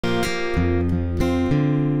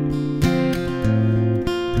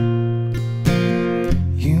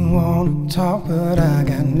talk, but I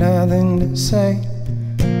got nothing to say.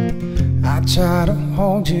 I try to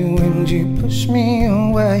hold you and you push me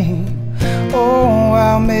away. Oh,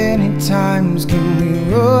 how many times can we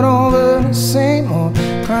run over the same old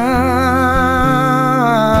ground?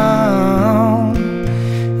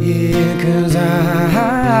 Yeah, 'cause I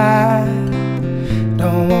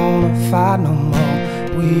don't wanna fight no more.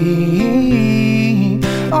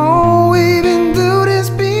 We've been through this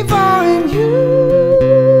before, and you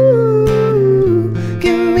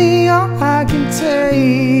give me all I can take.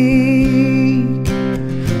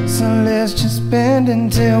 So let's just bend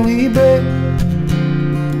until we break.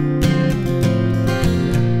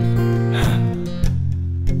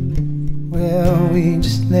 Well, we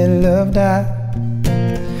just let love die.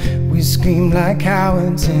 We scream like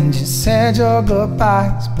cowards and just said your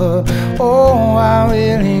goodbyes. But oh, I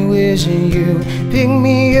really wish you pick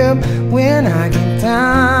me up when I get down.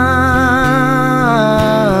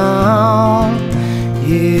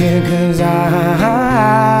 Yeah, 'cause I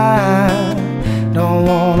don't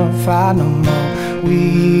wanna fight no more.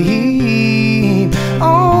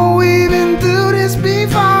 We've been through this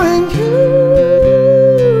before, and you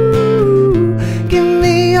give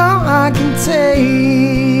me all I can take.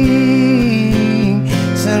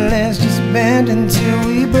 So let's just bend until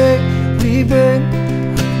we break,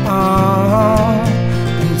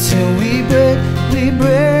 until we break.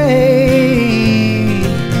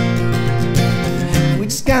 We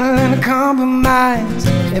just gotta learn to compromise.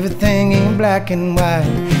 Everything ain't black and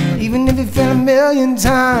white. Even if it failed a million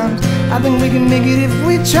times, I think we can make it if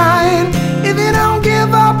we try. And if you don't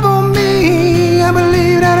give up on me, I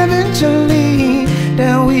believe that eventually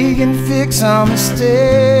that we can fix our mistakes.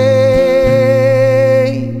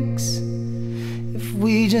 If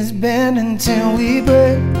we just bend until we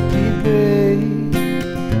break,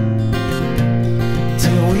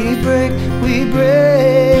 till we break.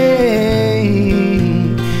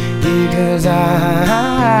 Because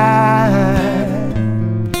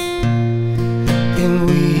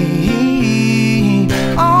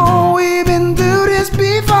we've been through this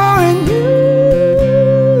before, and you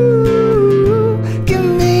give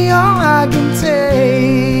me all I can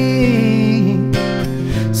take.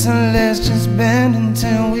 So let's just bend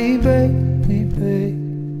until we break,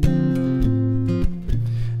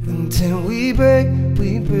 until we break.